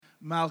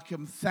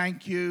Malcolm,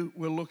 thank you.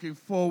 We're looking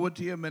forward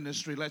to your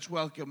ministry. Let's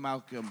welcome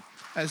Malcolm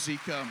as he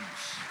comes.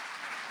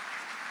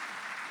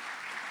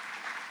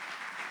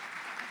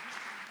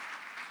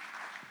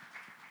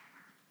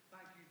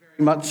 Thank you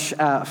very much,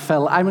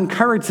 Phil. I'm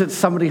encouraged that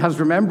somebody has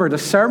remembered a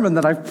sermon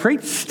that I've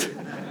preached.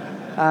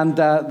 And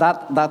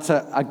that's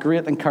a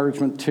great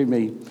encouragement to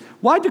me.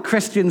 Why do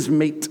Christians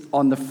meet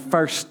on the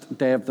first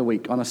day of the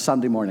week, on a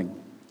Sunday morning?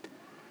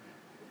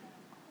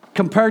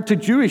 Compared to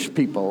Jewish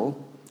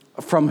people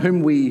from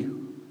whom we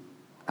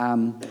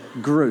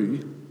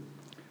grew,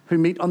 who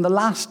meet on the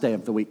last day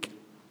of the week,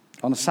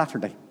 on a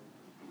Saturday.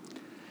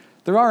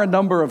 There are a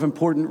number of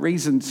important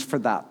reasons for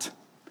that.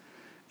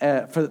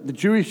 For the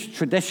Jewish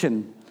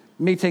tradition,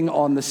 meeting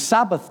on the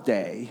Sabbath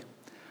day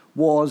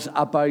was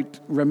about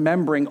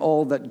remembering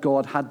all that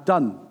God had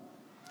done.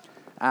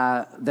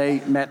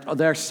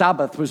 Their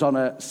Sabbath was on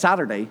a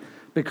Saturday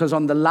because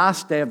on the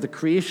last day of the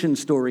creation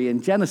story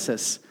in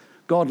Genesis,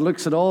 God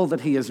looks at all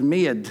that he has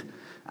made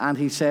and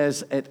he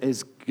says, it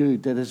is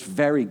good, it is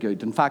very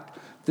good. In fact,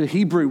 the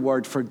Hebrew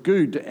word for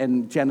good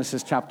in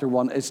Genesis chapter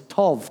 1 is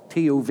tov,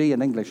 T-O-V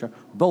in English, or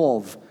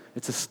bov.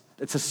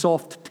 It's a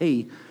soft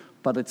T,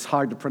 but it's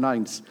hard to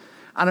pronounce.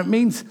 And it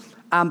means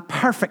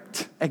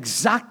perfect,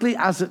 exactly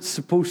as it's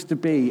supposed to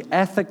be,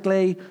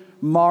 ethically,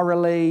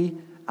 morally,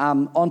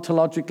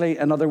 ontologically.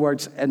 In other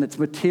words, in its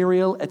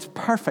material, it's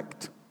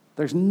perfect.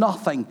 There's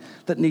nothing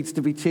that needs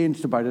to be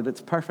changed about it.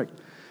 It's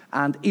perfect.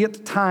 And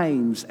 8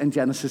 times in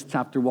Genesis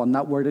chapter 1,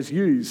 that word is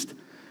used.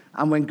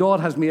 And when God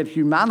has made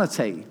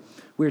humanity,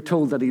 we're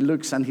told that he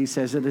looks and he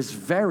says, it is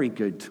very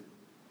good.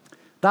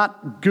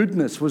 That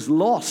goodness was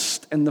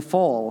lost in the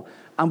fall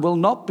and will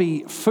not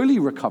be fully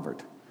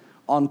recovered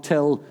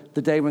until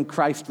the day when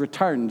Christ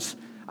returns.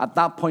 At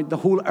that point, the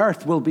whole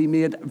earth will be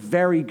made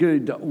very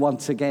good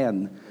once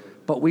again.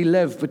 But we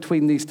live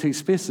between these two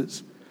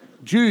spaces.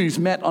 Jews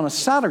met on a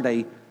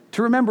Saturday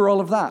to remember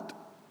all of that.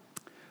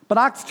 But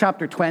Acts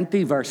chapter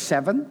 20, verse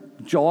 7,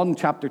 John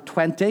chapter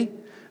 20,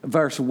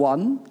 verse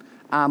 1,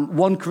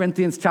 1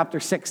 Corinthians chapter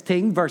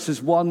 16,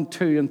 verses 1,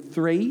 2, and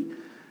 3,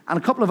 and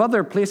a couple of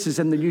other places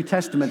in the New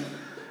Testament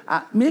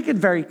make it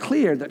very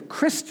clear that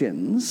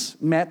Christians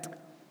met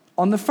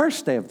on the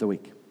first day of the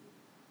week.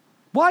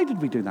 Why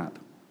did we do that?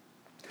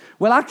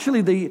 Well,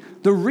 actually, the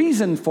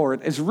reason for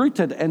it is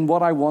rooted in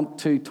what I want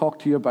to talk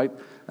to you about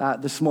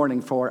this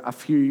morning for a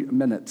few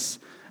minutes.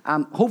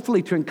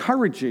 Hopefully to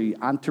encourage you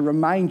and to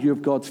remind you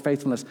of God's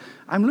faithfulness.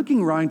 I'm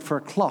looking around for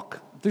a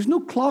clock. There's no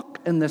clock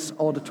in this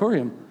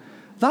auditorium.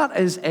 That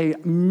is a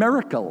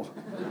miracle.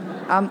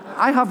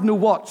 I have no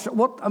watch.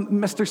 What,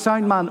 Mr.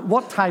 Soundman,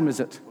 what time is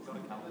it?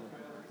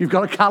 You've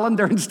got a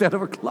calendar instead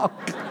of a clock.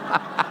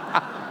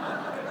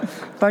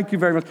 Thank you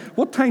very much.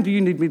 What time do you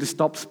need me to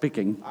stop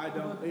speaking? I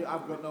don't.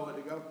 I've got nowhere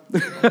to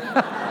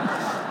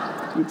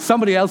go.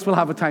 Somebody else will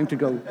have a time to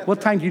go.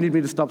 What time do you need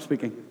me to stop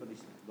speaking?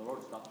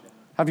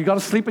 Have you got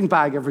a sleeping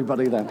bag,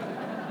 everybody, then?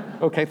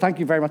 Okay, thank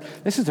you very much.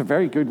 This is a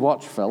very good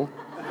watch, Phil.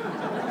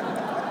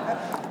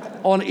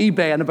 On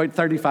eBay in about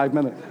 35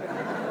 minutes.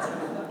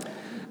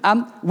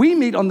 We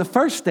meet on the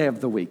first day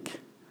of the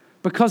week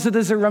because it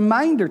is a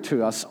reminder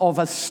to us of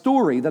a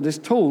story that is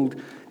told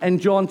in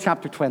John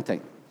chapter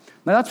 20.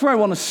 Now, that's where I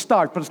want to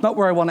start, but it's not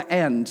where I want to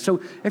end.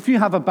 So if you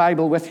have a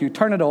Bible with you,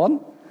 turn it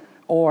on,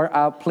 or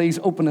please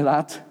open it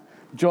at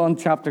John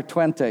chapter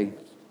 20.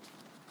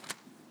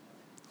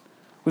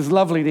 It was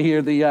lovely to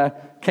hear the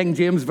King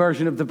James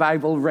Version of the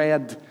Bible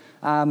read.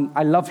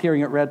 I love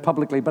hearing it read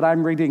publicly, but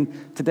I'm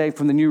reading today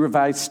from the New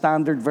Revised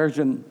Standard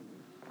Version.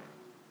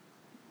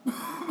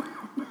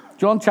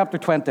 John chapter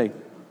 20.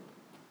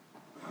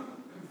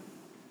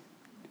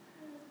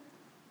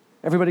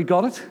 Everybody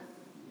got it?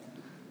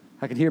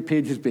 I can hear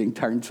pages being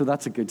turned, so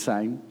that's a good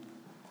sign.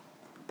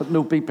 But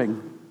no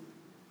beeping.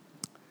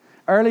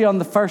 Early on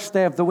the first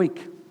day of the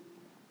week,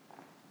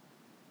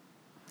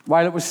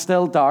 while it was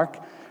still dark,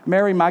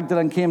 Mary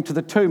Magdalene came to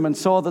the tomb and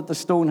saw that the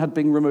stone had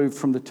been removed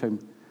from the tomb.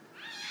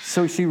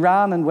 So she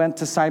ran and went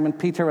to Simon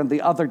Peter and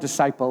the other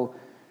disciple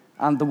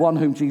and the one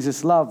whom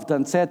Jesus loved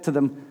and said to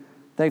them,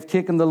 "They've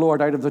taken the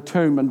Lord out of the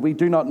tomb and we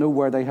do not know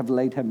where they have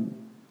laid him."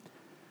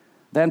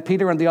 Then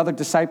Peter and the other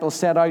disciple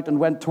set out and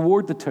went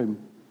toward the tomb.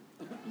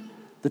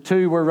 The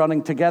two were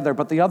running together,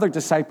 but the other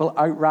disciple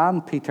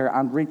outran Peter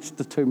and reached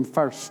the tomb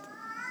first.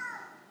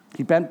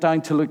 He bent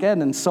down to look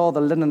in and saw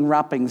the linen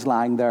wrappings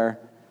lying there,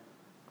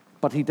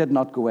 but he did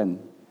not go in.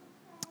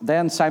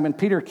 Then Simon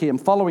Peter came,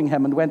 following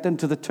him, and went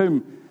into the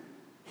tomb.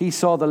 He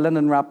saw the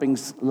linen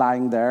wrappings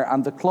lying there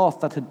and the cloth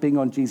that had been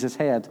on Jesus'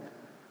 head,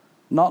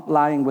 not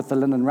lying with the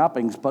linen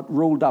wrappings, but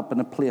rolled up in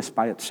a place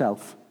by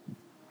itself.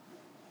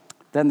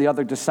 Then the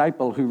other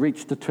disciple who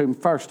reached the tomb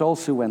first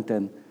also went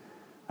in,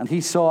 and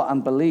he saw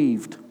and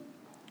believed,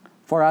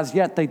 for as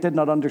yet they did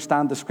not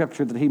understand the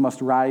scripture that he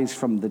must rise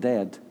from the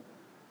dead.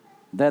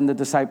 Then the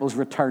disciples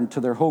returned to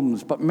their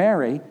homes, but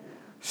Mary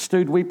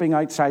stood weeping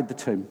outside the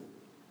tomb.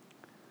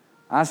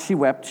 As she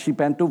wept, she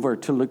bent over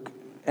to look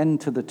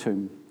into the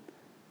tomb,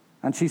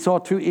 and she saw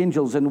two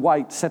angels in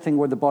white sitting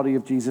where the body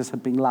of Jesus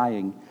had been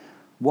lying,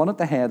 one at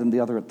the head and the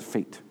other at the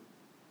feet.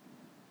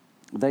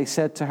 They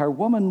said to her,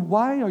 "Woman,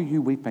 why are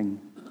you weeping?"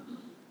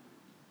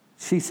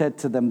 She said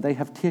to them, "They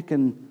have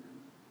taken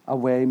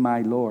away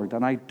my Lord,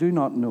 and I do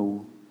not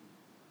know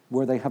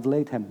where they have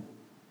laid him."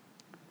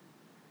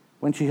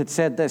 When she had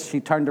said this, she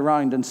turned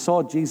around and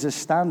saw Jesus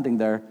standing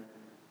there,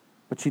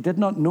 but she did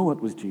not know it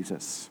was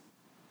Jesus.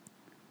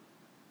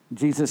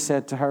 Jesus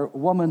said to her,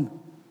 "Woman,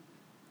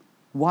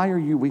 why are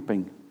you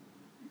weeping?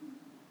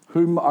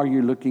 Whom are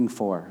you looking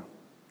for?"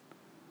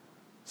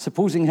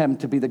 Supposing him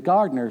to be the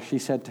gardener, she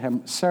said to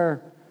him,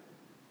 "Sir,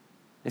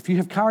 if you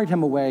have carried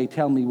him away,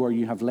 tell me where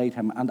you have laid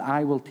him, and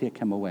I will take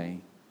him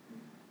away."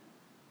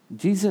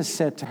 Jesus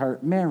said to her,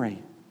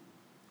 "Mary."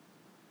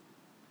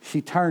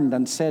 She turned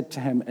and said to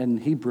him in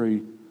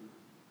Hebrew,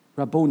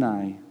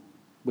 "Rabboni,"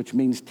 which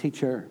means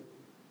teacher.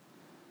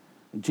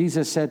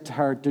 Jesus said to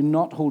her, "Do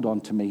not hold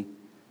on to me,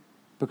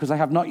 because I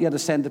have not yet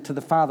ascended to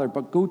the Father,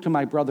 but go to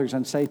my brothers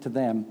and say to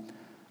them,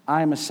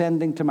 I am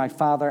ascending to my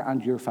Father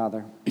and your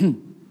Father,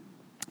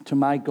 to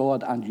my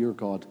God and your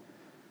God."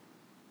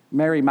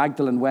 Mary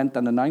Magdalene went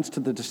and announced to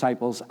the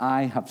disciples,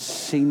 "I have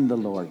seen the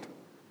Lord."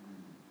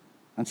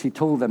 And she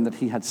told them that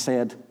he had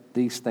said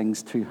these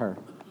things to her.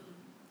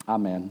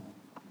 Amen.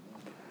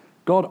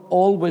 God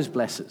always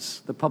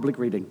blesses the public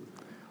reading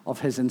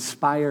of his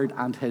inspired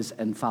and his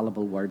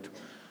infallible word.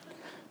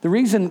 The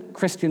reason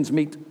Christians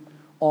meet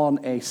on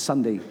a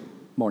Sunday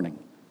morning,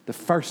 the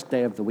first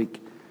day of the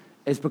week,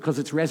 is because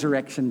it's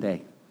Resurrection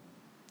Day.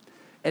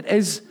 It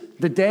is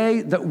the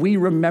day that we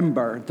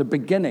remember the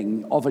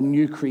beginning of a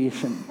new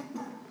creation.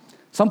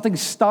 Something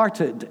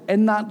started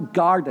in that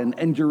garden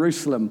in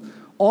Jerusalem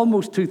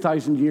almost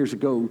 2,000 years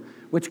ago,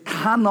 which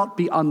cannot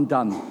be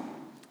undone.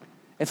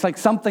 It's like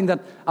something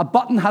that a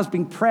button has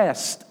been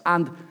pressed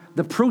and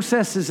the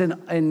process is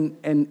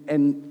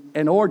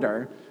in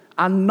order,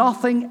 and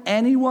nothing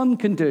anyone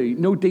can do,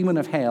 no demon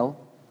of hell,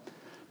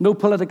 no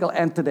political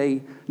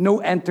entity, no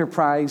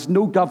enterprise,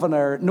 no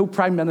governor, no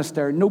prime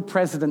minister, no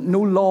president,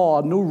 no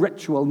law, no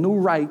ritual, no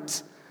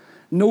rite,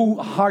 no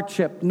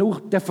hardship, no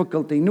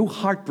difficulty, no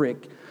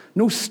heartbreak,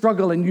 no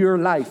struggle in your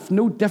life,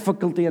 no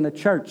difficulty in a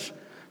church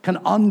can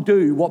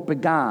undo what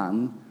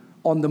began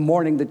on the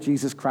morning that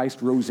Jesus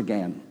Christ rose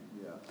again.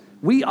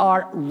 We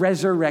are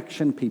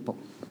resurrection people.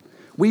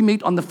 We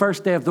meet on the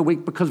first day of the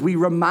week because we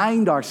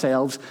remind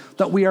ourselves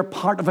that we are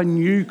part of a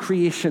new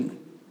creation.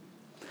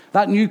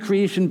 That new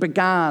creation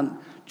began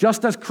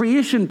just as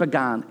creation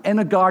began in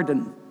a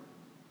garden.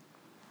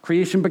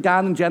 Creation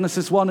began in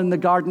Genesis 1 in the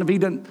Garden of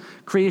Eden.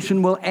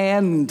 Creation will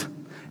end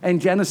in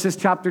Genesis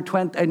chapter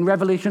 20, in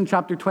Revelation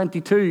chapter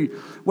 22,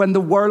 when the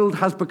world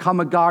has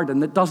become a garden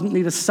that doesn't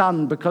need a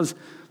sun because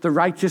the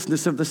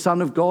righteousness of the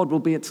Son of God will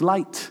be its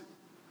light.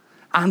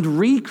 And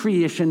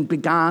recreation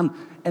began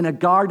in a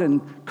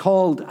garden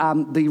called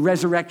the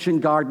Resurrection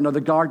Garden, or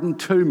the Garden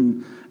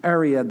Tomb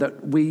area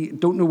that we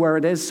don't know where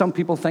it is. Some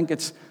people think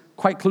it's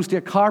quite close to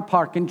a car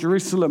park in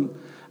Jerusalem.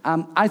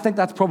 I think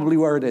that's probably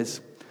where it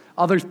is.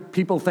 Other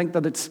people think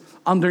that it's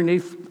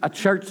underneath a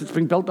church. It's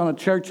been built on a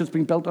church. It's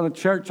been built on a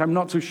church. I'm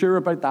not so sure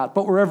about that.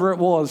 But wherever it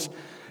was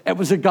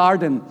a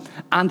garden.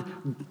 And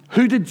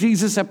who did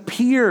Jesus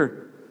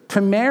appear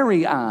to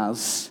Mary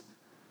as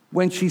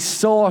when she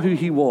saw who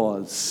he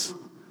was?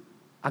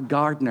 A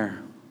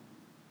gardener.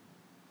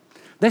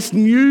 This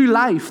new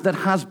life that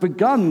has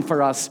begun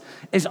for us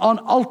is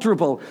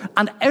unalterable.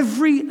 And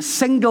every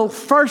single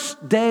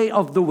first day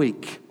of the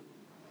week,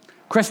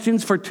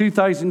 Christians for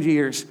 2,000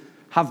 years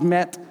have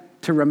met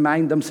to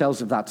remind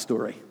themselves of that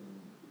story.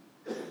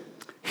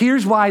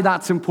 Here's why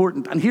that's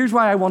important, and here's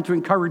why I want to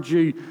encourage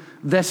you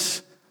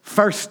this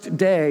first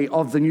day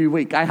of the new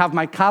week. I have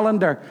my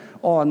calendar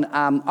on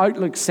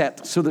Outlook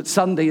set so that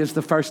Sunday is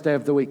the first day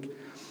of the week.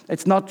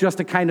 It's not just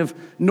a kind of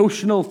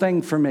notional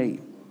thing for me.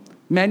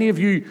 Many of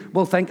you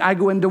will think, I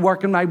go into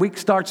work and my week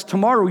starts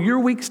tomorrow. Your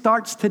week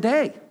starts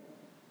today.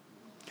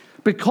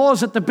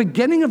 Because at the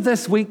beginning of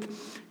this week,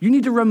 you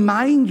need to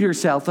remind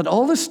yourself that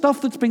all the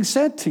stuff that's being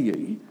said to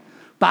you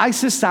by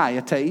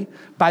society,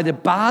 by the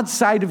bad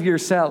side of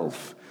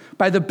yourself,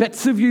 by the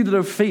bits of you that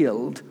have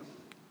failed,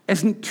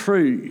 isn't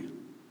true.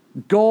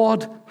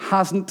 God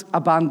hasn't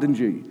abandoned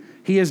you.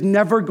 He is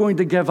never going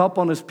to give up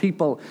on his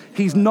people.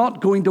 He's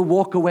not going to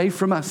walk away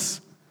from us.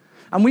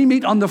 And we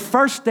meet on the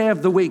first day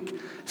of the week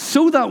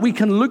so that we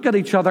can look at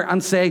each other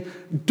and say,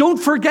 don't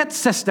forget,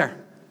 sister.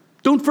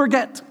 Don't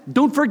forget.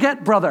 Don't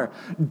forget, brother.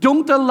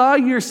 Don't allow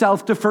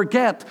yourself to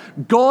forget.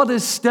 God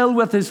is still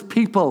with his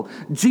people.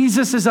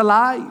 Jesus is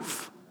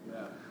alive.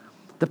 Yeah.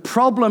 The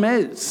problem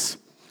is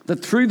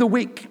that through the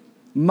week,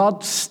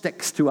 mud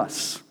sticks to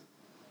us.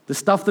 The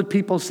stuff that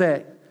people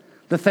say,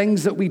 the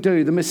things that we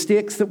do, the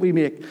mistakes that we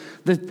make,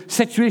 the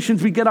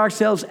situations we get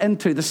ourselves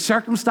into, the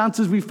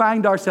circumstances we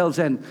find ourselves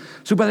in.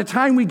 So by the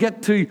time we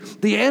get to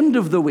the end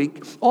of the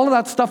week, all of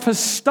that stuff has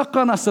stuck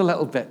on us a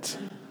little bit.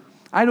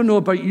 I don't know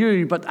about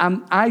you, but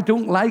I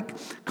don't like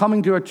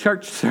coming to a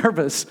church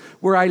service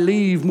where I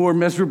leave more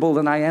miserable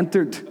than I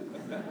entered.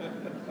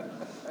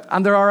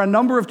 And there are a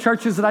number of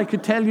churches that I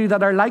could tell you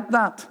that are like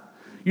that.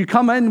 You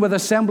come in with a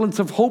semblance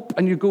of hope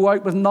and you go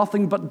out with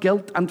nothing but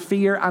guilt and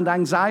fear and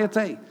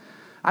anxiety.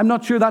 I'm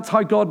not sure that's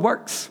how God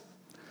works.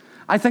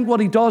 I think what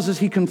he does is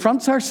he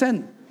confronts our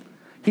sin.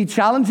 He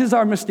challenges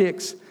our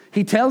mistakes.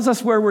 He tells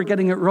us where we're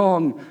getting it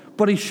wrong,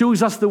 but he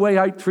shows us the way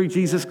out through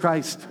Jesus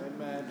Christ.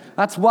 Amen.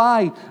 That's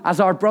why, as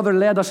our brother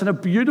led us in a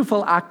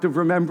beautiful act of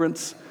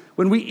remembrance,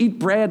 when we eat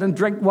bread and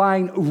drink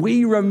wine,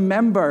 we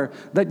remember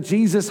that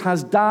Jesus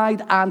has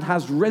died and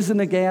has risen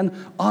again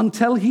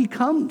until he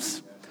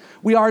comes.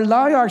 We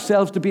allow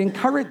ourselves to be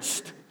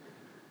encouraged.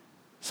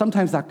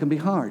 Sometimes that can be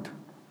hard.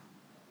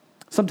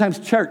 Sometimes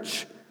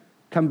church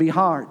can be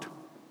hard.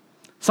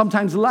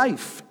 Sometimes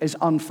life is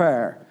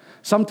unfair.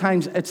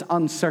 Sometimes it's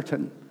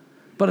uncertain.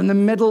 But in the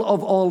middle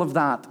of all of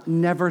that,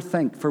 never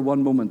think for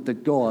one moment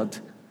that God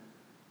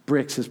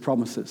breaks his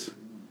promises.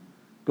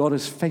 God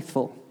is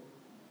faithful.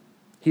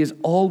 He is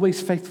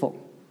always faithful.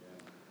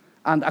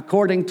 And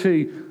according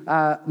to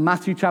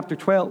Matthew chapter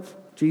 12,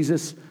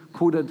 Jesus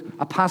quoted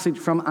a passage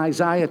from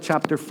Isaiah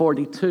chapter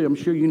 42. I'm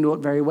sure you know it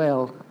very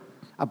well.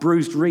 A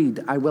bruised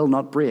reed I will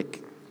not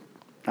break,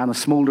 and a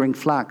smoldering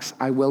flax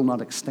I will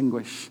not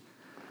extinguish.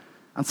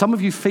 And some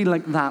of you feel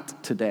like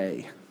that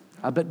today,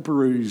 a bit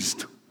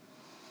bruised,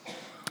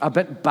 a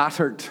bit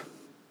battered.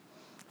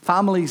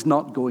 Family's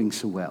not going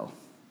so well.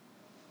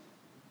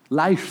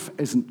 Life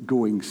isn't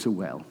going so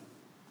well.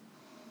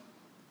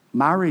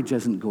 Marriage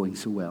isn't going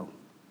so well.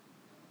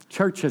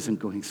 Church isn't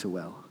going so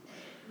well.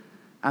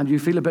 And you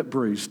feel a bit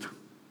bruised.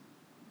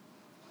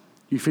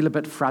 You feel a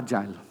bit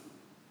fragile.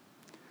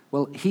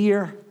 Well,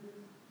 here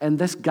in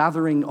this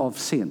gathering of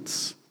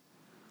saints,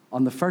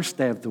 on the first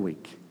day of the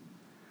week,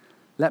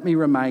 let me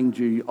remind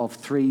you of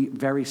three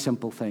very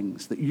simple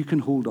things that you can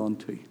hold on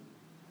to,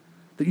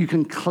 that you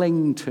can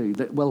cling to,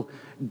 that will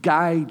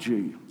guide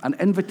you. An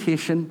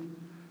invitation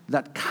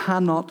that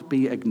cannot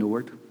be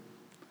ignored,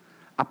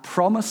 a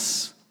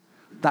promise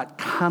that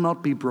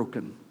cannot be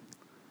broken,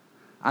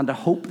 and a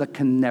hope that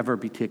can never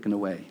be taken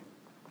away.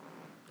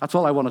 That's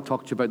all I want to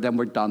talk to you about, then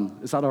we're done.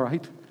 Is that all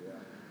right? Yeah.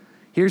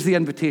 Here's the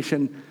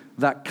invitation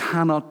that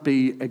cannot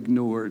be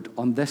ignored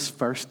on this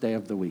first day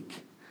of the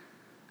week.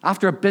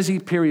 After a busy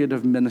period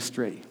of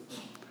ministry,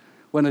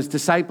 when his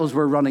disciples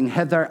were running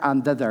hither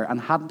and thither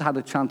and hadn't had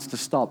a chance to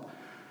stop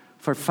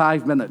for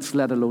 5 minutes,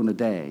 let alone a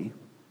day,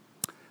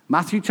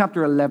 Matthew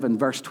chapter 11,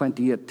 verse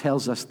 28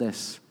 tells us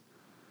this.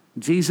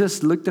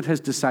 Jesus looked at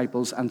his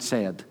disciples and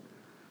said,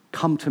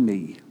 "Come to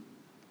me,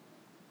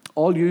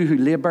 all you who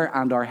labor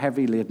and are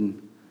heavy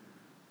laden,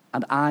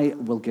 and I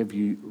will give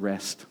you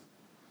rest.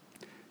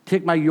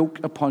 Take my yoke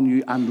upon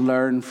you and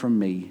learn from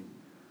me,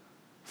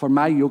 for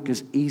my yoke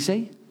is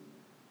easy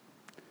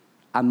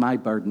and my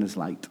burden is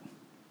light."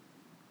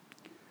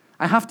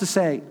 I have to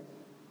say,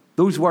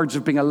 those words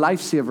have been a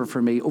lifesaver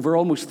for me over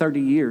almost 30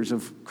 years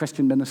of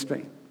Christian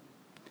ministry.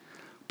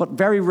 But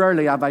very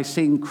rarely have I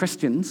seen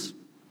Christians,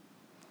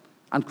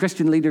 and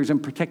Christian leaders in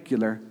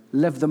particular,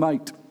 live them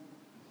out.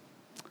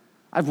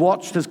 I've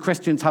watched as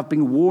Christians have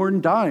been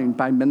worn down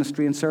by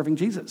ministry and serving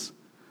Jesus.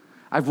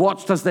 I've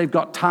watched as they've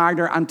got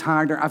tireder and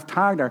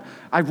tireder.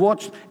 I've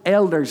watched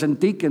elders and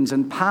deacons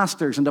and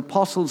pastors and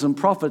apostles and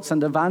prophets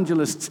and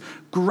evangelists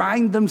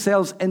grind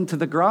themselves into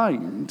the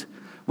ground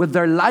with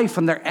their life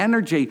and their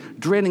energy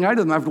draining out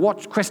of them. I've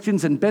watched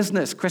Christians in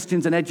business,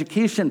 Christians in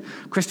education,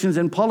 Christians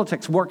in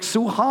politics work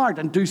so hard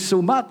and do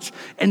so much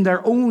in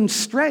their own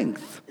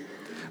strength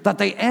that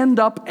they end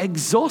up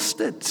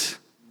exhausted.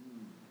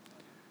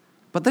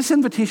 But this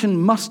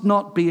invitation must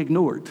not be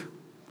ignored.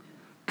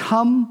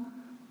 Come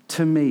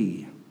to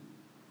me,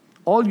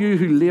 all you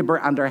who labor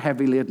and are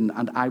heavy laden,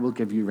 and I will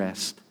give you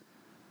rest.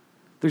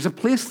 There's a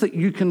place that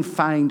you can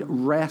find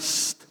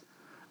rest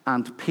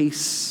and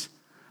peace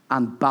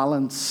and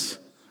balance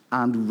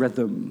and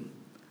rhythm.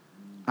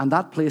 And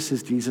that place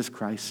is Jesus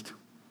Christ.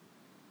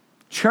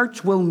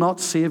 Church will not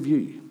save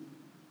you.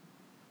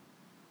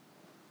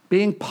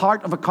 Being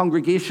part of a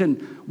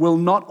congregation will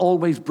not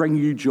always bring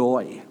you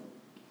joy.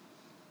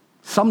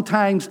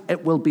 Sometimes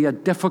it will be a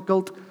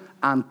difficult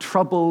and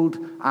troubled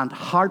and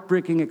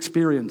heartbreaking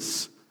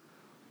experience.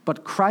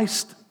 But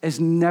Christ is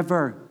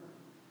never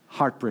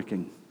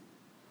heartbreaking.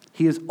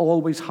 He is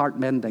always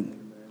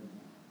heart-mending.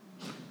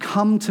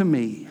 Come to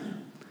me,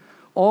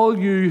 all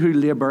you who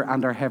labor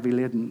and are heavy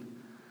laden,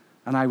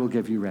 and I will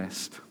give you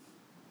rest.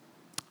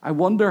 I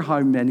wonder how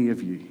many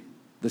of you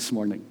this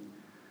morning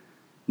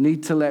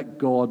need to let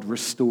God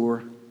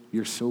restore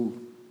your soul.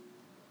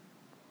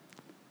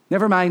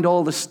 Never mind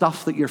all the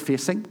stuff that you're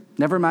facing.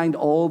 Never mind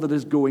all that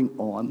is going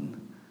on.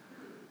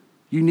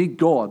 You need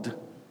God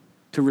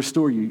to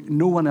restore you.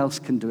 No one else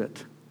can do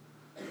it.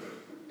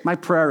 My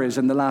prayer is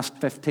in the last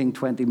 15,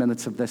 20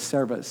 minutes of this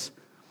service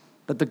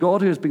that the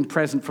God who has been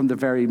present from the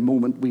very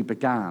moment we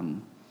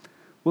began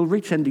will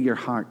reach into your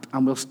heart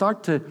and will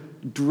start to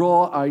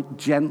draw out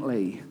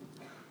gently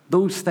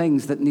those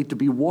things that need to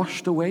be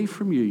washed away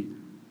from you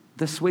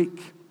this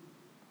week.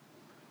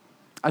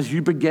 As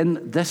you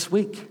begin this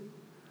week,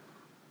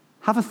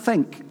 have a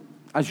think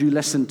as you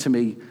listen to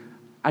me.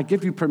 I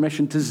give you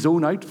permission to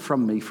zone out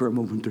from me for a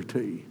moment or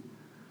two.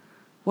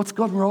 What's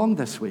gone wrong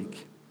this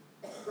week?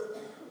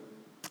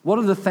 What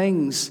are the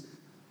things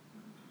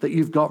that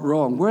you've got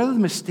wrong? Where are the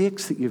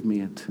mistakes that you've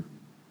made?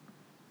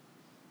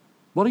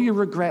 What are your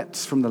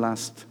regrets from the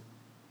last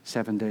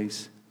 7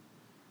 days?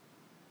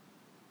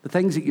 The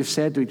things that you've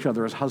said to each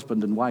other as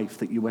husband and wife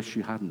that you wish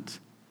you hadn't.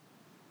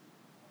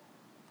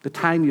 The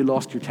time you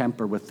lost your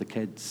temper with the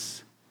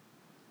kids.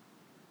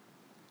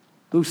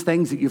 Those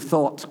things that you've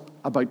thought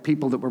about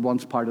people that were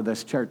once part of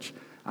this church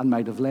and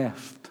might have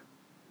left.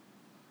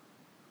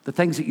 The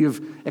things that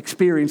you've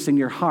experienced in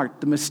your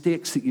heart, the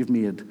mistakes that you've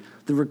made,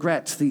 the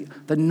regrets, the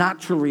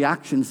natural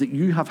reactions that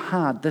you have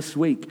had this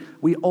week.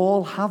 We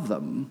all have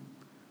them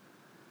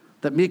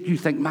that make you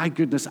think, my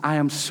goodness, I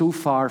am so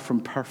far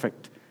from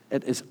perfect.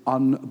 It is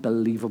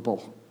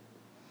unbelievable.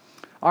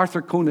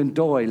 Arthur Conan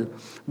Doyle,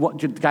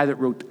 the guy that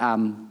wrote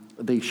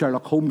the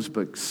Sherlock Holmes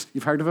books,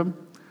 you've heard of him?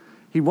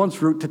 He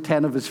once wrote to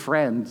 10 of his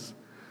friends,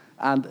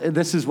 and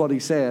this is what he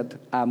said,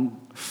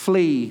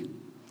 flee,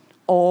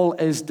 all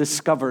is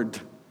discovered.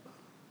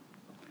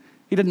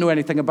 He didn't know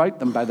anything about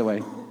them, by the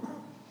way.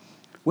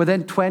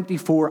 Within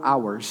 24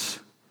 hours,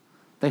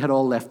 they had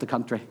all left the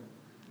country.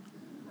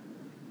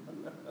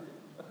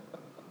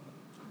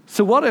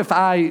 So what if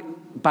I,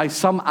 by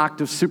some act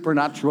of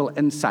supernatural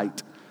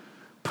insight,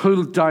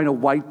 pulled down a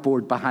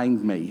whiteboard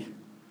behind me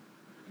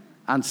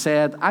and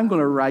said, I'm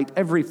going to write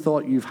every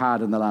thought you've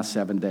had in the last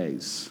 7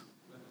 days.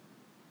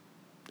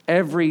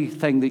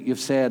 Everything that you've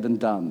said and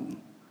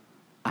done,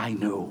 I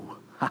know.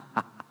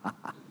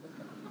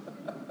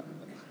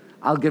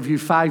 I'll give you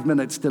 5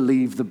 minutes to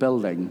leave the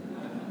building.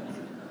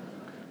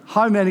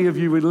 How many of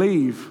you would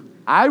leave?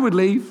 I would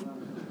leave.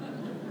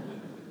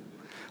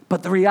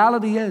 But the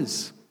reality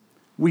is,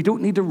 we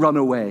don't need to run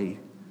away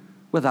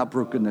with that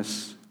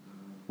brokenness.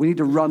 We need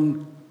to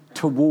run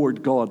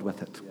toward God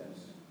with it.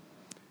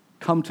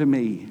 Come to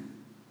me.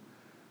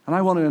 And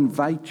I want to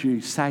invite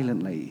you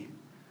silently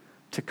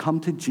to come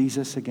to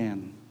Jesus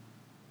again.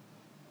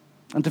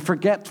 And to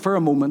forget for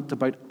a moment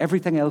about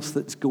everything else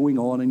that's going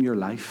on in your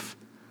life.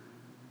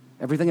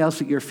 Everything else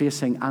that you're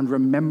facing. And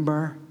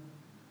remember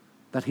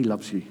that he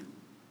loves you.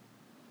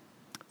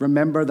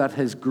 Remember that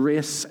his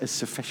grace is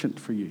sufficient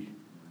for you.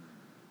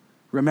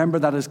 Remember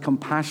that his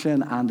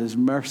compassion and his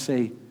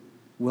mercy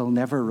will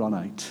never run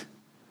out.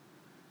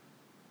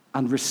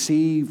 And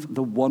receive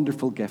the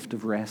wonderful gift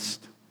of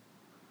rest,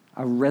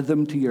 a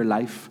rhythm to your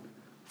life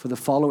for the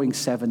following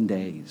 7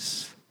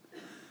 days.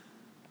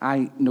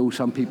 I know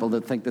some people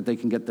that think that they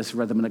can get this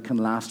rhythm and it can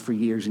last for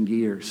years and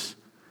years.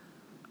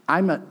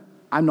 I'm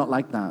not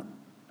like that.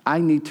 I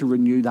need to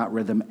renew that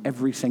rhythm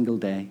every single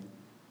day.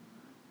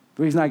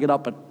 The reason I get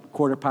up at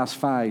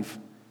 5:15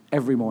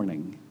 every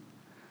morning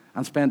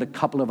and spend a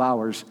couple of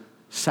hours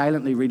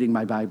silently reading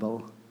my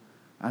Bible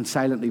and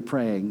silently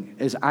praying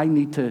is I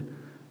need to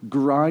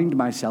ground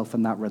myself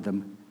in that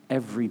rhythm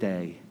every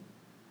day.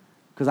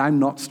 Because I'm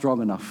not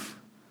strong enough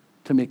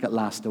to make it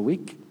last a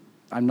week.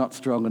 I'm not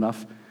strong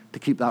enough to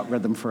keep that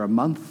rhythm for a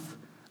month.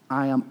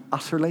 I am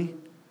utterly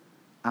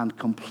and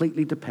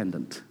completely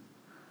dependent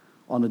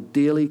on a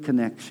daily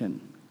connection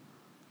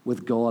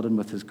with God and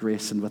with his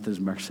grace and with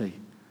his mercy.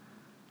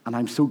 And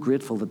I'm so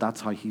grateful that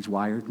that's how he's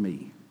wired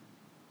me.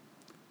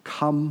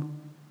 Come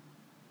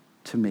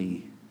to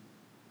me.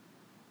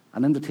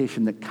 An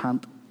invitation that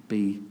can't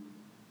be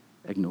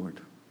ignored.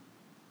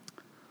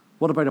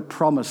 What about a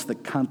promise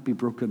that can't be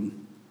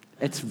broken?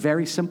 It's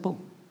very simple.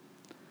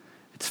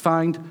 It's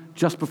found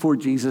just before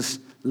Jesus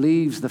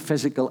leaves the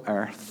physical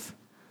earth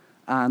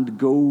and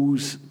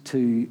goes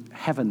to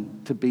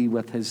heaven to be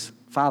with his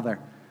Father,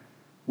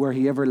 where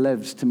he ever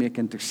lives to make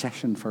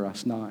intercession for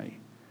us now.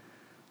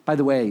 By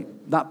the way,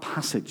 that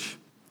passage,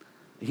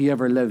 he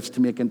ever lives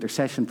to make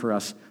intercession for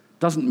us,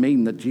 doesn't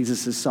mean that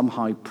Jesus is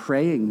somehow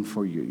praying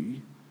for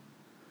you.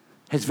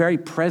 His very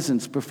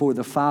presence before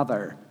the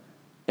Father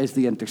is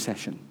the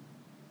intercession.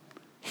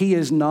 He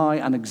is now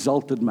an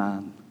exalted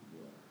man.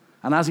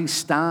 And as he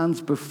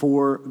stands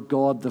before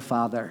God the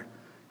Father,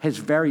 his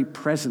very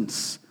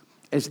presence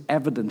is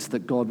evidence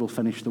that God will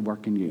finish the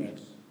work in you.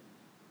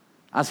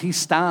 As he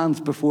stands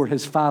before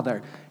his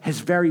Father, his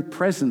very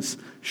presence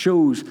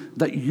shows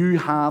that you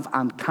have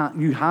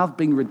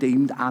been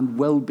redeemed and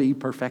will be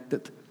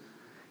perfected.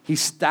 He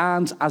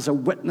stands as a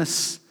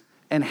witness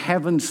in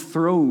heaven's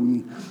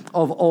throne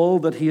of all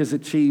that he has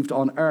achieved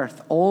on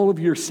earth. All of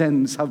your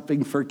sins have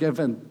been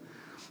forgiven.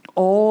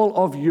 All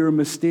of your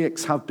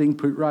mistakes have been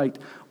put right.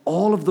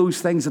 All of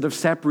those things that have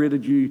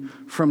separated you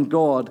from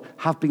God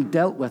have been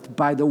dealt with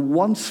by the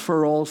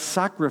once-for-all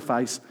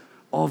sacrifice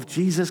of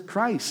Jesus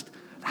Christ.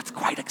 That's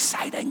quite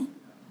exciting.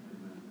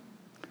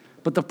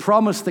 But the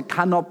promise that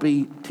cannot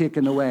be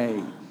taken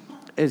away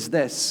is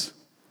this: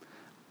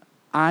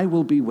 I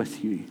will be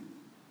with you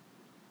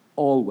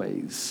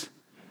always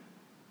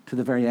to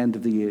the very end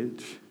of the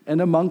age. In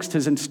amongst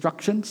his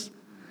instructions,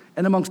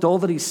 in amongst all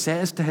that he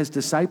says to his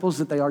disciples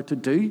that they are to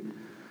do,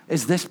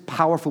 is this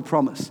powerful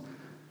promise.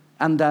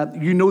 And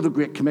you know the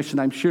Great Commission,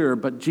 I'm sure,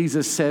 but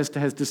Jesus says to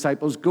his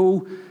disciples,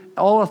 go,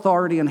 all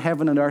authority in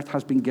heaven and earth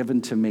has been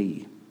given to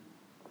me.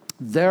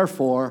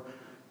 Therefore,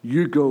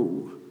 you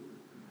go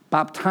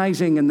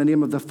baptizing in the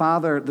name of the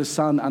Father, the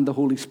Son, and the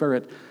Holy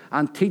Spirit,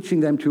 and teaching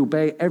them to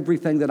obey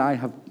everything that I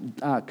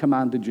have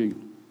commanded you.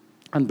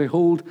 And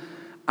behold,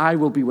 I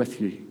will be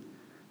with you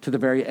to the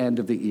very end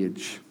of the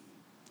age.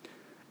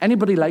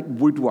 Anybody like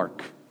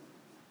woodwork?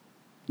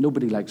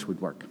 Nobody likes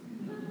woodwork.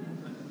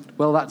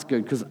 Well, that's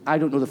good, because I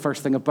don't know the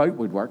first thing about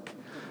woodwork.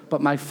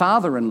 But my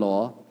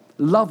father-in-law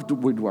loved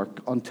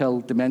woodwork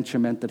until dementia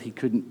meant that he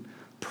couldn't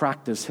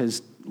practice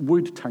his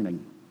wood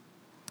turning.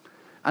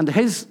 And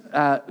his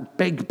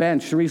big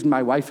bench, the reason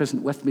my wife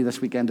isn't with me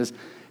this weekend is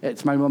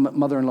it's my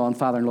mother-in-law and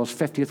father-in-law's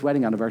 50th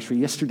wedding anniversary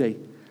yesterday.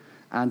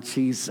 And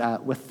she's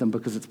with them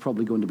because it's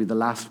probably going to be the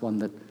last one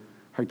that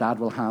her dad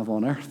will have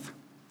on earth.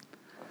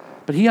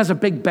 But he has a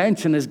big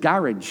bench in his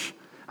garage,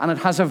 and it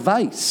has a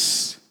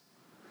vise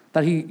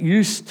that he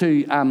used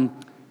to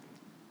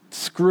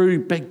screw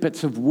big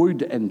bits of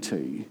wood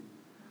into,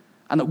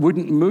 and it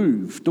wouldn't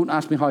move. Don't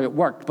ask me how it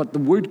worked, but the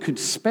wood could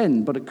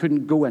spin, but it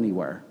couldn't go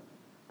anywhere.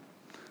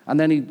 And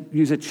then he'd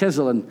use a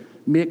chisel and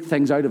make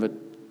things out of it,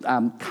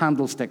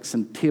 candlesticks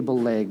and table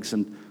legs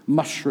and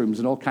mushrooms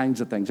and all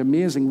kinds of things.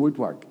 Amazing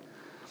woodwork.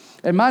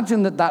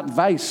 Imagine that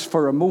vise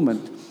for a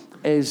moment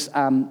is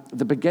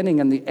the beginning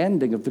and the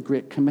ending of the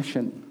Great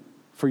Commission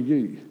for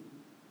you.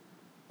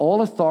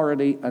 All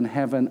authority in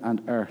heaven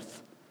and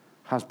earth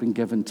has been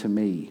given to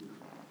me.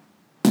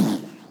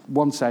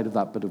 One side of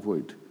that bit of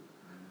wood.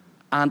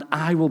 And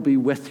I will be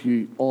with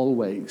you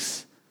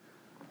always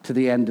to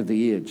the end of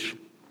the age.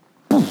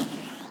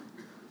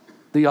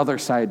 The other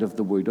side of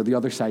the wood, or the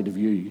other side of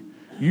you.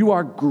 You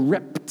are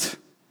gripped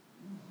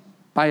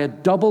by a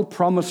double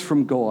promise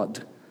from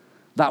God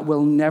that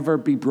will never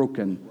be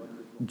broken.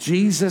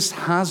 Jesus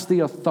has the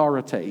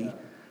authority,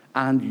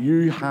 and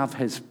you have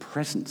his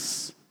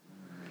presence.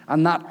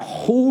 And that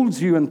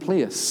holds you in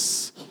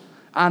place.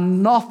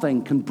 And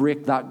nothing can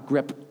break that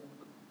grip.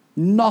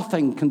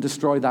 Nothing can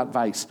destroy that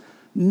vice.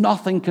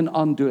 Nothing can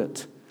undo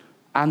it.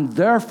 And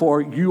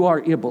therefore, you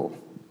are able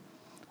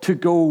to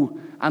go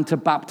and to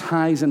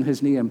baptize in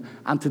his name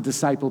and to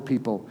disciple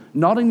people.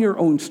 Not in your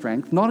own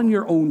strength, not in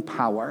your own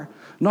power,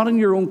 not in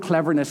your own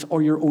cleverness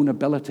or your own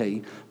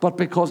ability, but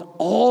because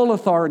all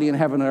authority in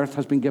heaven and earth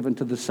has been given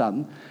to the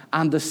Son,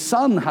 and the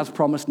Son has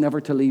promised never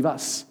to leave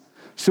us.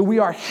 So we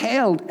are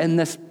held in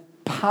this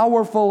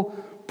powerful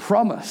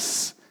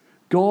promise.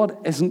 God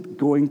isn't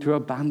going to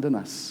abandon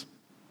us.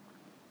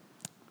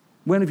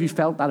 When have you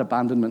felt that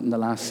abandonment in the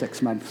last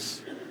 6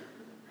 months?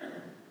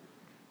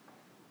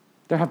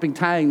 There have been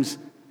times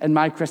in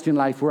my Christian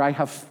life where I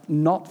have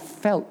not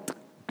felt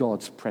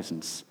God's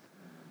presence,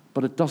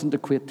 but it doesn't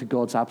equate to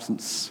God's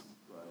absence.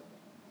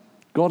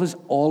 God is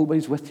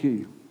always with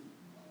you.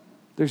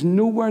 There's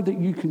nowhere that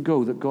you can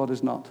go that God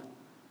is not.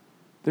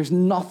 There's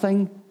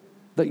nothing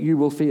that you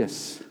will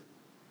face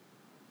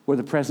where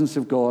the presence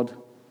of God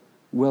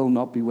will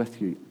not be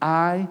with you.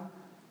 I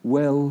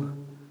will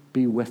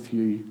be with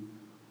you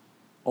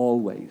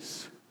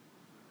always.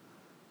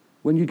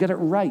 When you get it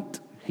right,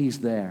 he's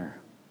there.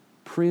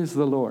 Praise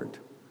the Lord.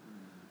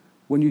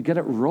 When you get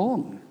it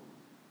wrong,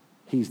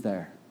 he's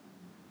there.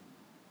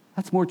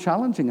 That's more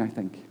challenging, I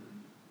think,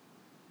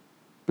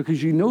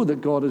 because you know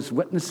that God is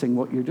witnessing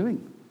what you're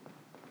doing.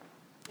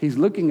 He's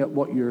looking at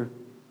what you're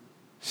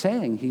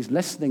saying. He's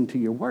listening to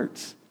your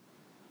words.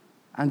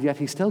 And yet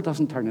he still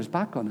doesn't turn his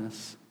back on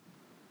us.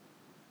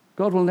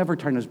 God will never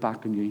turn his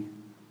back on you.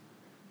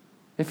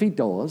 If he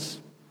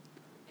does,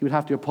 he would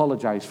have to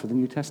apologize for the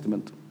New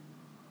Testament.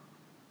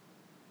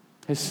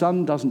 His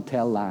Son doesn't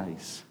tell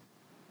lies.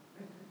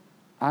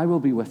 I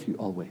will be with you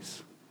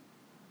always.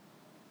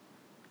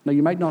 Now,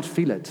 you might not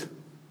feel it,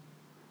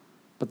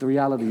 but the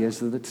reality is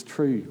that it's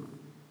true.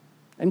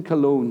 In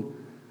Cologne,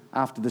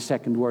 after the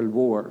Second World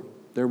War,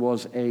 there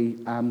was a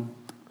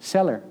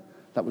cellar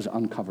that was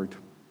uncovered.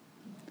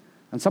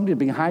 And somebody had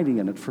been hiding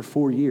in it for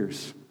 4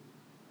 years.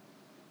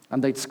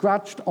 And they'd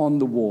scratched on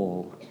the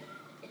wall,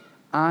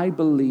 I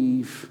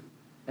believe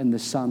in the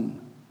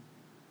sun,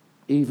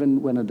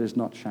 even when it is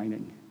not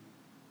shining.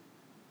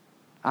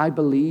 I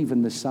believe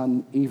in the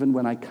sun, even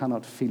when I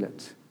cannot feel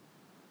it.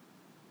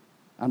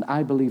 And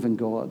I believe in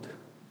God,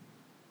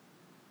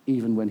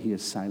 even when he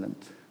is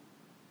silent.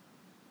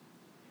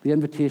 The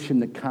invitation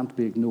that can't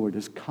be ignored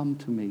is, come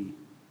to me.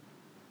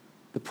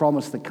 The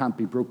promise that can't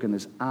be broken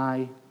is,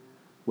 I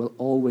will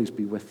always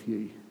be with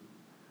you.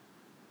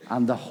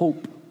 And the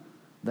hope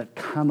that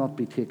cannot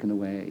be taken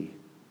away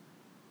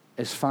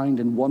is found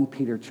in 1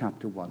 Peter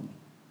chapter 1.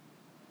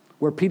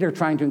 Where Peter,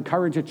 trying to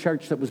encourage a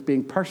church that was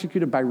being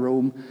persecuted by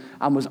Rome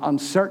and was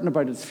uncertain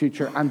about its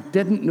future and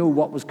didn't know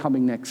what was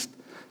coming next,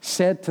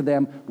 said to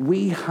them,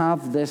 we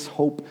have this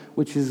hope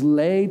which is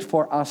laid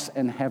for us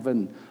in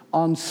heaven,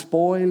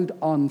 unspoiled,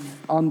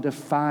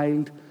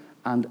 undefiled,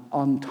 and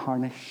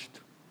untarnished.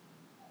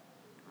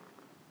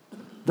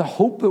 The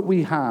hope that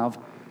we have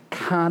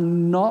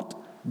cannot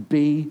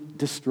be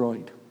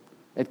destroyed.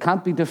 It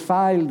can't be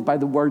defiled by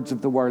the words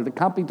of the world. It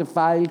can't be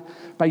defiled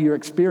by your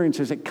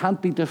experiences. It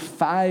can't be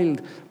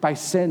defiled by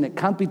sin. It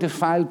can't be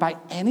defiled by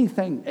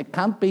anything. It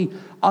can't be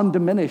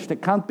undiminished.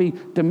 It can't be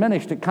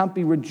diminished. It can't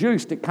be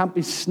reduced. It can't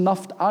be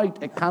snuffed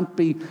out. It can't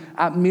be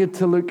made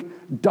to look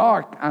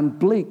dark and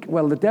bleak.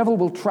 Well, the devil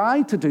will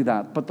try to do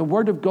that, but the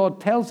Word of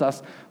God tells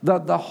us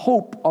that the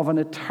hope of an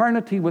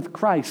eternity with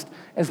Christ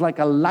is like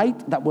a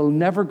light that will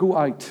never go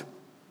out.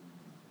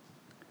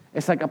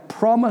 It's like a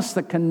promise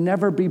that can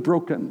never be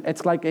broken.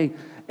 It's like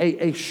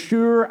a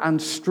sure and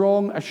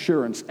strong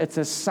assurance. It's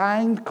a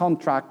signed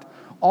contract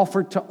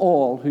offered to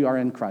all who are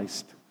in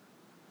Christ.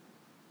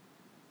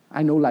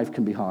 I know life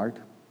can be hard.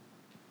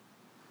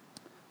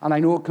 And I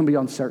know it can be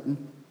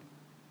uncertain.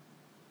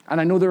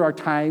 And I know there are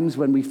times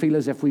when we feel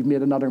as if we've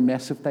made another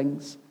mess of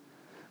things.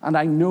 And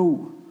I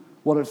know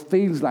what it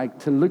feels like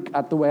to look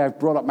at the way I've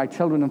brought up my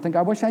children and think,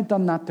 I wish I'd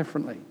done that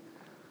differently.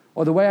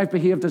 Or the way I've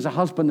behaved as a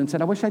husband and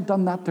said, I wish I'd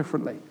done that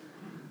differently.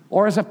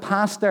 Or as a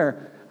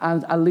pastor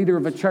and a leader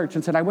of a church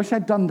and said, I wish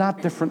I'd done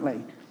that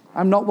differently.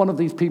 I'm not one of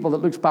these people that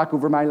looks back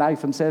over my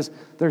life and says,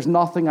 there's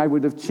nothing I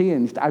would have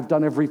changed. I've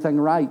done everything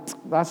right.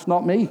 That's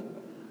not me.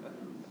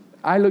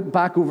 I look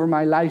back over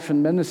my life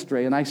and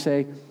ministry and I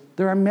say,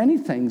 there are many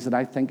things that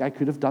I think I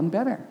could have done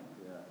better.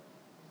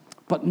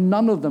 But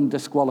none of them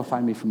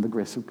disqualify me from the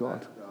grace of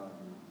God.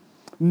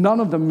 None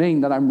of them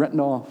mean that I'm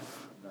written off.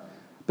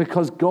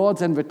 Because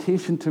God's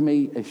invitation to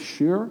me is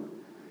sure,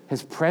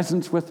 His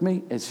presence with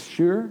me is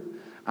sure,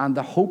 and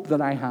the hope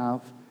that I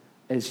have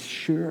is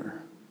sure.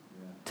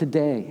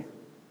 Today,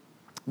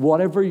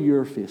 whatever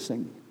you're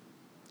facing,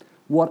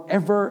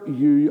 whatever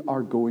you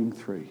are going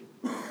through,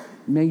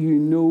 may you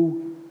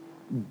know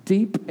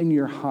deep in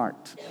your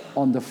heart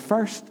on the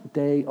first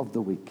day of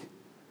the week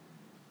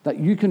that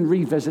you can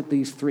revisit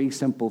these three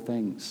simple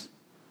things.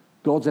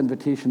 God's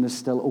invitation is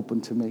still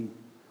open to me.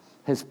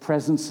 His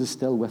presence is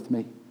still with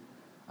me.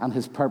 And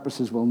His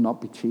purposes will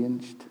not be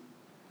changed.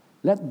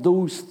 Let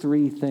those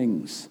three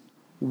things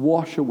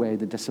wash away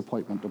the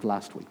disappointment of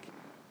last week.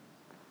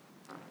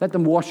 Let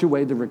them wash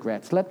away the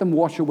regrets. Let them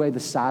wash away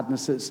the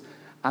sadnesses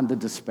and the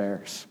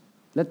despairs.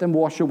 Let them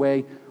wash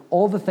away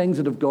all the things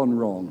that have gone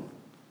wrong.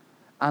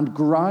 And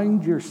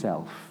ground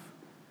yourself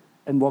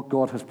in what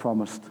God has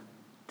promised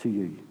to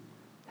you.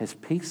 His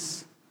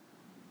peace,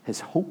 His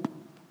hope,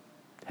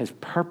 His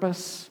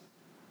purpose,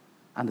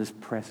 and His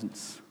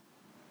presence.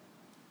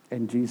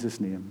 In Jesus'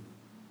 name,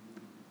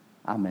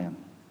 amen.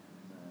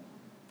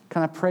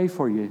 Can I pray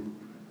for you?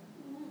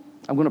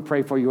 I'm going to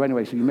pray for you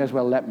anyway, so you may as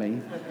well let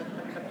me.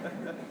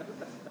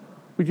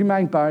 Would you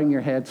mind bowing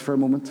your heads for a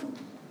moment?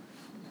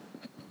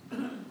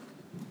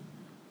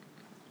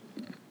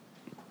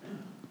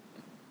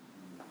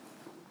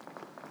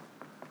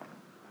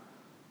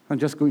 I'm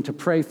just going to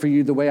pray for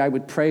you the way I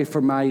would pray for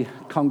my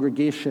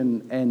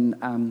congregation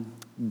in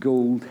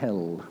Gold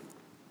Hill.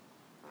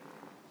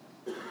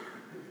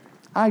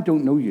 I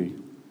don't know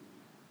you.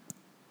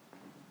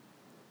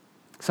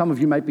 Some of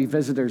you might be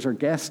visitors or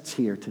guests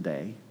here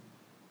today.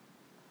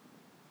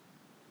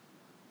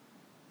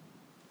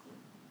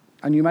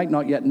 And you might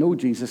not yet know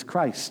Jesus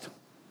Christ.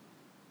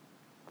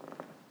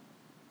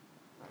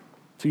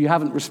 So you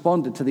haven't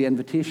responded to the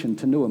invitation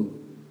to know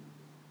Him.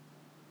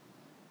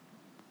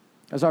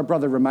 As our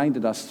brother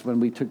reminded us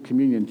when we took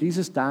communion,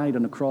 Jesus died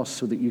on a cross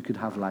so that you could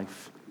have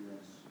life.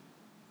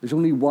 There's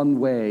only one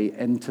way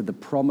into the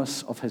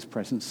promise of His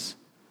presence.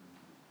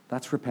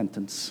 That's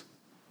repentance.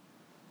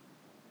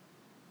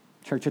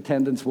 Church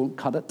attendance won't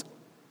cut it.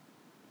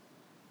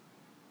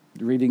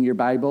 Reading your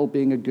Bible,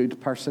 being a good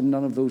person,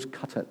 none of those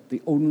cut it.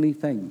 The only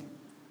thing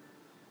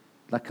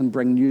that can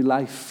bring new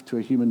life to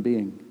a human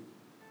being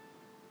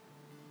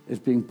is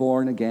being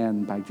born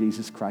again by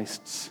Jesus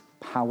Christ's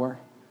power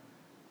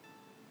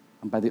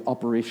and by the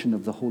operation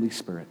of the Holy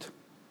Spirit.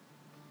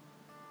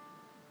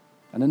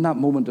 And in that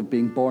moment of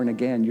being born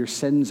again, your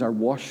sins are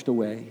washed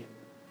away.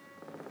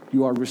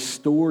 You are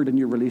restored in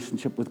your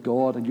relationship with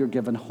God, and you're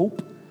given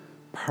hope,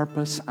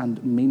 purpose,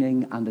 and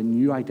meaning, and a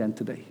new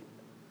identity.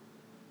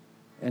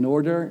 In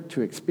order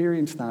to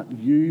experience that,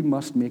 you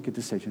must make a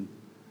decision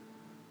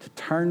to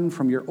turn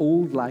from your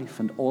old life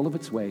and all of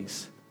its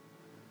ways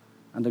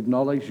and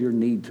acknowledge your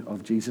need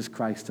of Jesus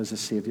Christ as a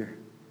Savior.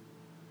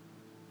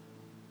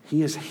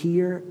 He is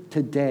here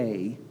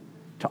today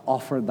to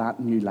offer that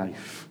new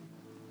life.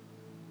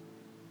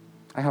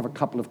 I have a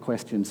couple of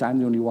questions. I'm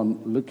the only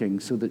one looking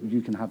so that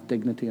you can have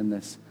dignity in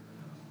this.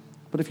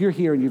 But if you're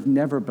here and you've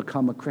never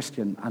become a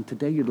Christian and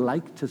today you'd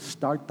like to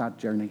start that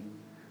journey,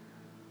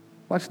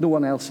 whilst no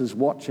one else is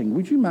watching,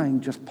 would you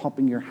mind just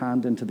popping your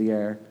hand into the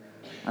air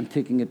and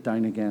taking it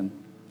down again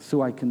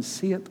so I can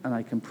see it and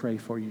I can pray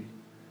for you?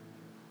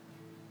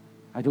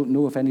 I don't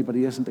know if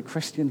anybody isn't a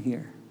Christian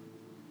here.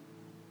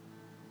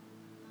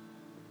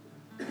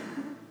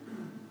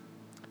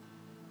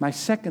 My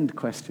second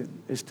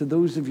question is to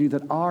those of you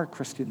that are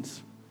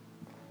Christians.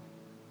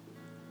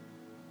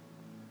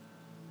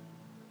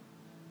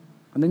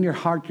 And in your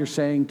heart you're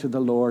saying to the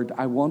Lord,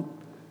 I want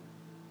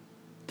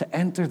to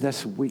enter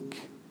this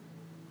week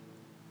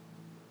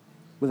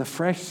with a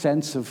fresh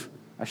sense of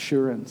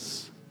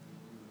assurance.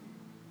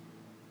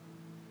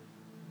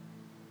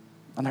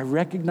 And I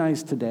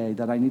recognize today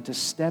that I need to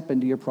step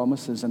into your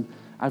promises, and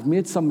I've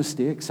made some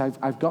mistakes.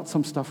 I've got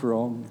some stuff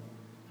wrong.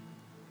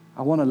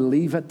 I want to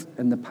leave it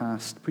in the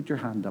past. Put your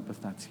hand up if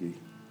that's you.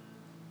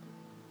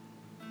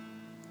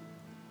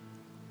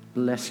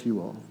 Bless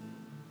you all.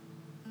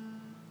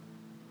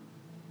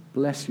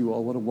 Bless you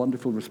all. What a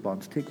wonderful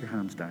response. Take your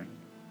hands down.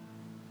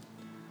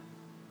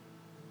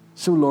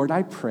 So, Lord,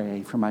 I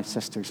pray for my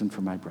sisters and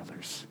for my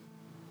brothers.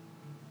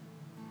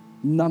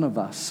 None of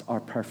us are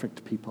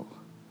perfect people,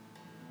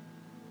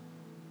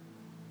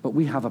 but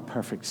we have a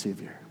perfect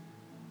Savior.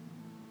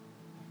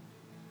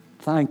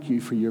 Thank you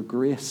for your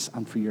grace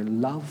and for your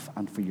love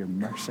and for your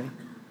mercy.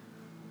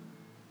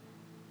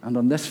 And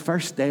on this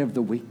first day of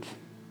the week,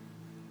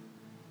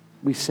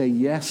 we say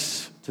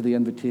yes to the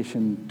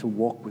invitation to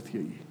walk with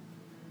you.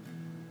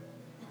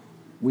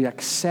 We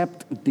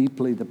accept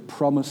deeply the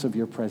promise of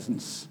your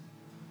presence.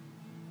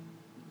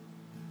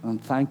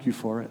 And thank you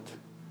for it.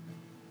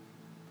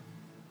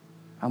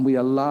 And we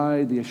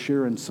allow the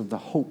assurance of the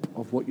hope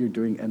of what you're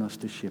doing in us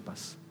to shape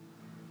us.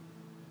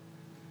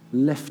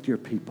 Lift your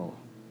people.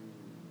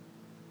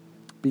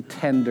 Be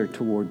tender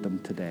toward them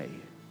today.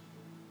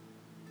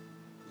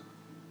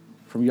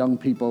 From young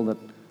people that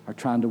are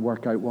trying to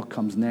work out what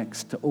comes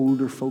next to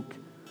older folk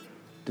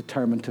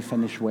determined to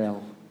finish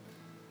well.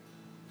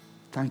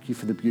 Thank you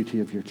for the beauty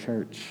of your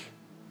church.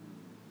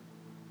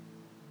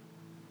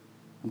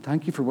 And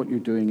thank you for what you're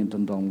doing in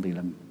Dundonald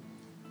Elim.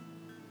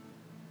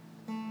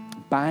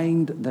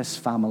 Bind this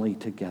family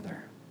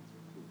together.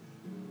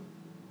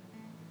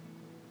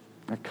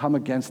 I come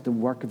against the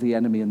work of the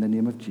enemy in the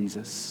name of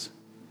Jesus.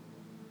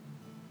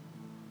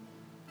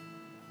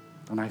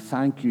 And I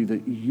thank you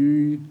that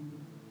you,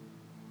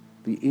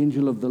 the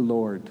angel of the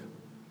Lord,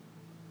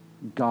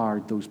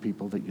 guard those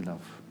people that you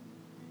love.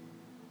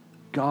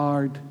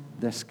 Guard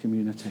this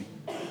community.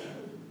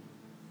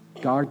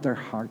 Guard their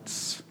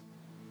hearts.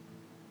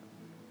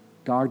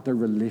 Guard their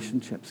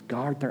relationships.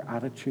 Guard their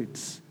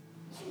attitudes.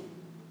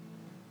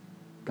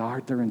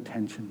 Guard their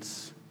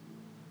intentions.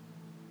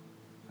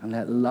 And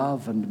let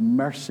love and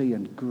mercy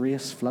and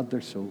grace flood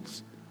their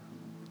souls.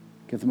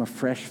 Give them a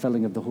fresh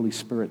filling of the Holy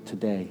Spirit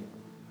today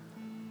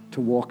to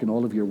walk in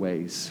all of your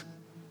ways.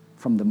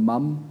 From the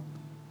mum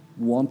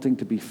wanting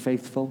to be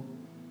faithful,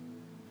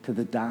 to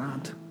the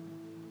dad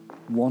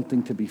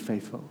wanting to be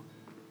faithful,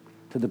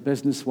 to the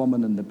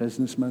businesswoman and the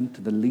businessman,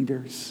 to the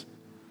leaders,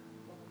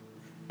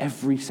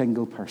 every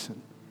single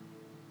person.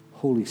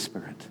 Holy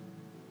Spirit,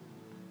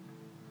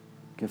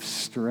 give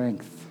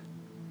strength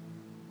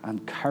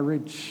and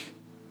courage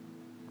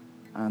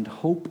and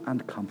hope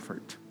and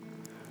comfort.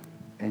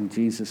 In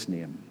Jesus'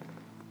 name,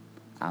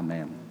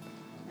 amen.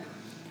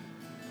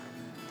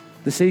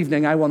 This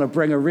evening, I want to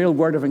bring a real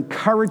word of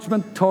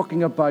encouragement,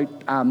 talking about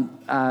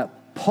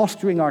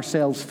posturing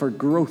ourselves for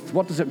growth.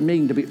 What does it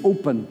mean to be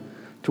open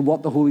to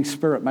what the Holy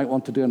Spirit might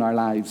want to do in our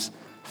lives?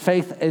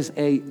 Faith is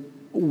a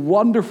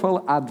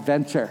wonderful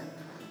adventure,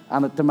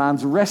 and it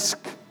demands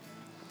risk.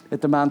 It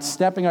demands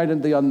stepping out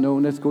into the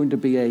unknown. It's going to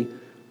be a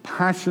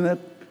passionate,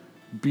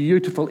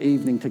 beautiful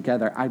evening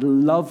together. I'd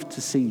love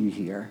to see you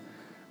here.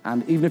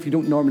 And even if you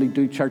don't normally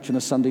do church on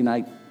a Sunday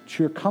night,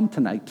 sure, come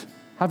tonight.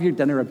 Have your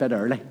dinner a bit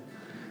early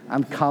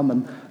and come,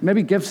 and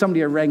maybe give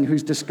somebody a ring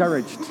who's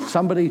discouraged,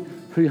 somebody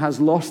who has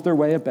lost their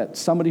way a bit,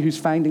 somebody who's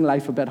finding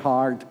life a bit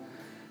hard,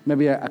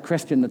 maybe a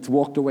Christian that's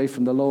walked away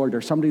from the Lord,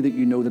 or somebody that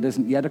you know that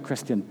isn't yet a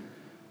Christian.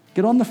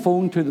 Get on the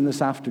phone to them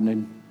this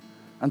afternoon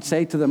and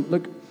say to them,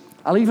 look,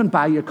 I'll even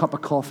buy you a cup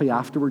of coffee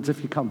afterwards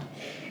if you come.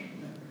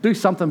 Do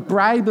something.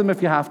 Bribe them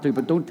if you have to,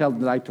 but don't tell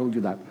them that I told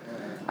you that.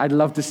 I'd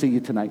love to see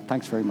you tonight.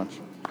 Thanks very much.